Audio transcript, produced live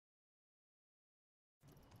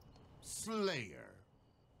Slayer.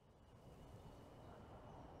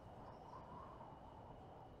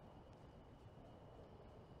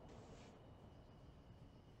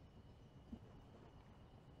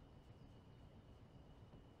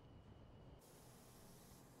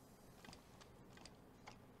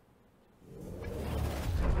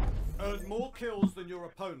 Earn more kills than your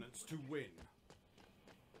opponents to win.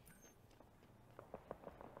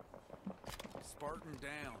 Spartan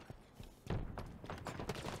down.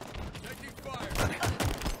 Taking fire.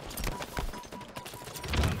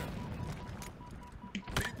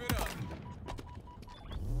 Keep it up.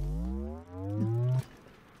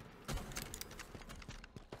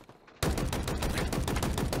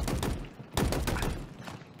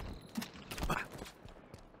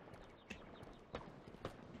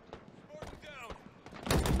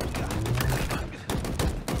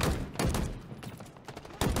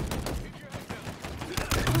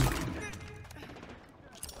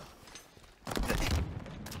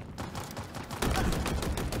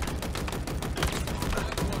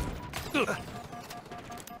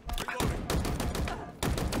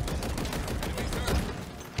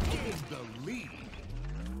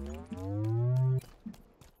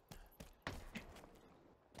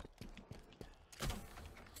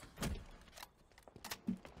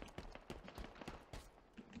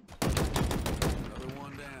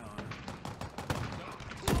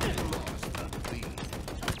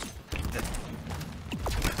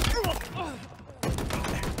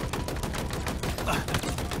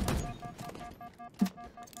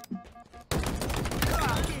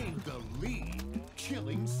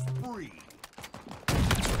 Killing spree.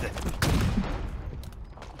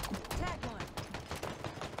 Tag one.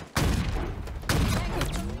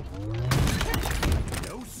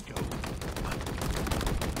 No scope.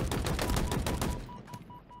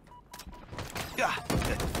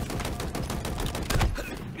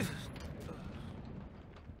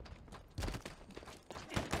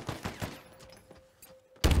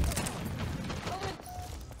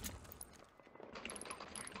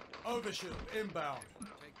 Overshield inbound.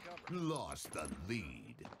 Lost the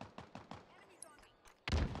lead.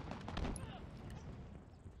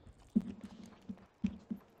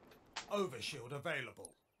 Overshield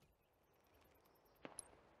available.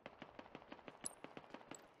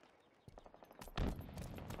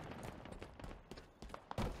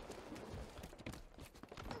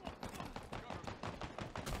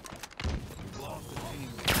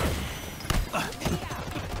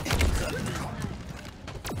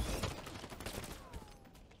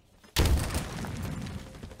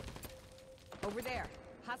 Over there.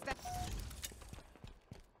 Hostile.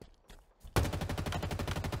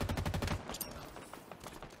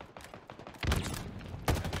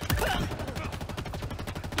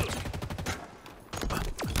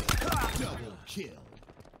 Double kill.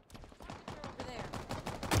 Over there.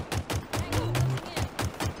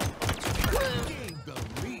 Gained the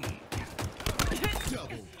lead.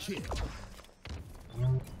 Double kill.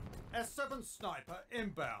 S7 sniper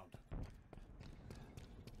inbound.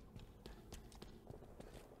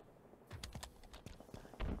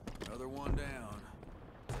 Another one down.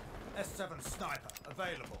 S7 sniper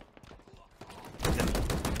available.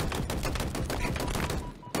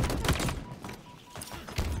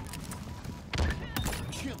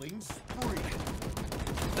 Killing spree.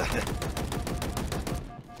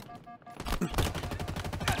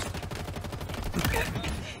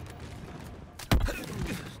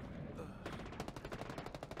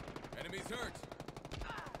 Enemies hurt.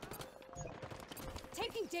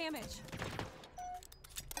 Taking damage.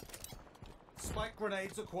 Spike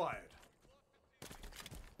grenades acquired.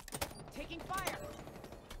 Taking fire.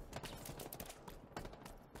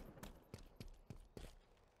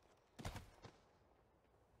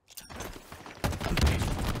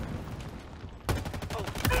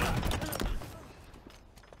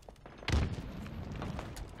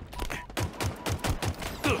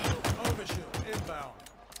 Overshield inbound.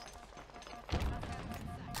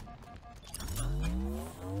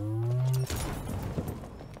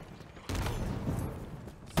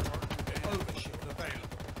 Overshield available.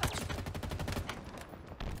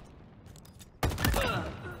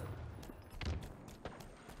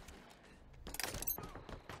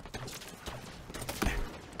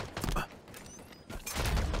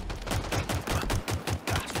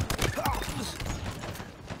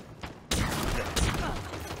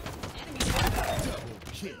 Double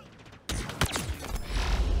kill.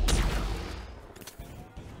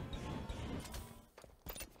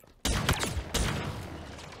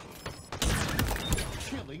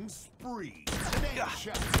 Killing spree.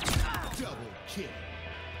 Shot. Double kill.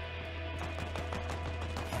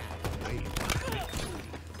 Wait.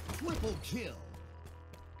 Triple Triple kill.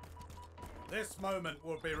 This moment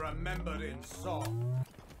will be remembered in song.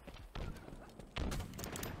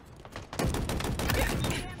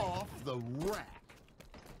 Off the rack.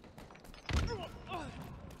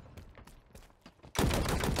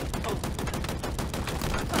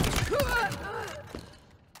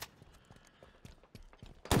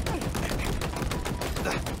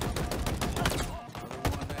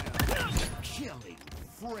 Killing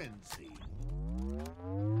frenzy.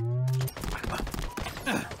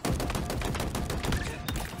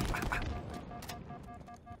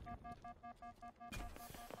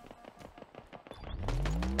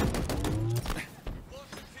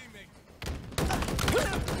 Lost a teammate.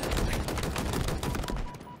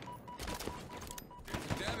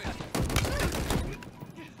 Damage.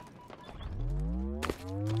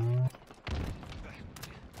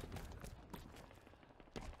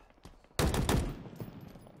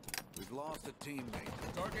 We've lost a teammate.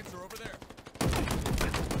 Targets are over there.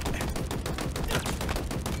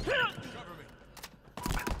 Cover me.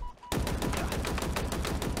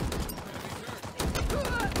 Enemies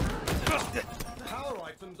hurt. Power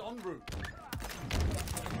items en route.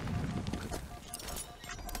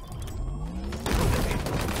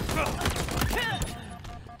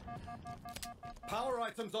 Power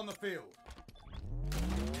items on the field.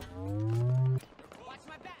 Watch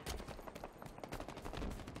my back.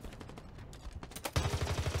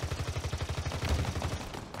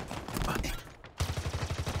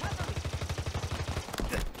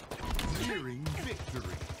 Nearing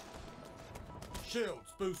victory.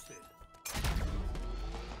 Shields boosted.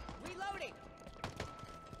 Reloading.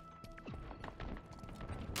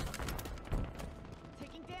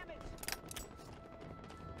 Taking damage.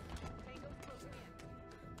 Tango's closing in.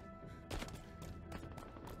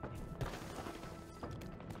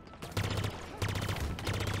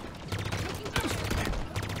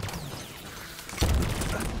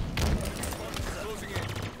 Closing in.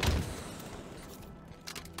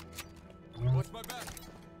 Watch my back.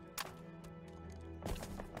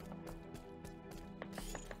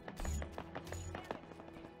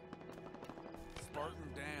 Spartan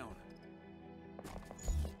down.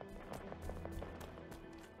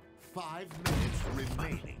 5 minutes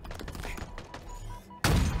remaining.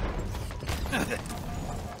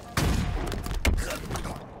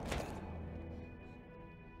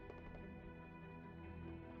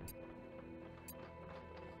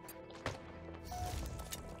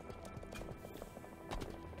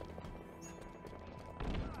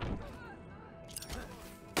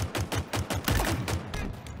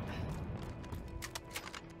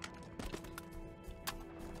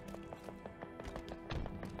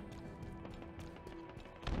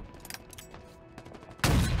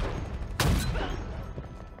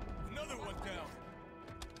 Another one down.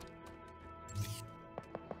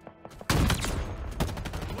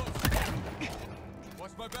 Close.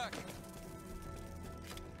 Watch my back.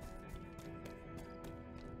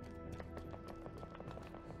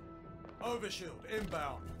 Overshield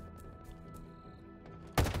inbound.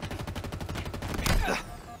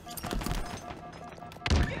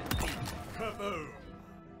 Kaboom!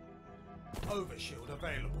 Overshield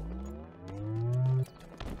available.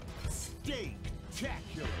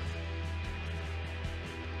 Spectacular.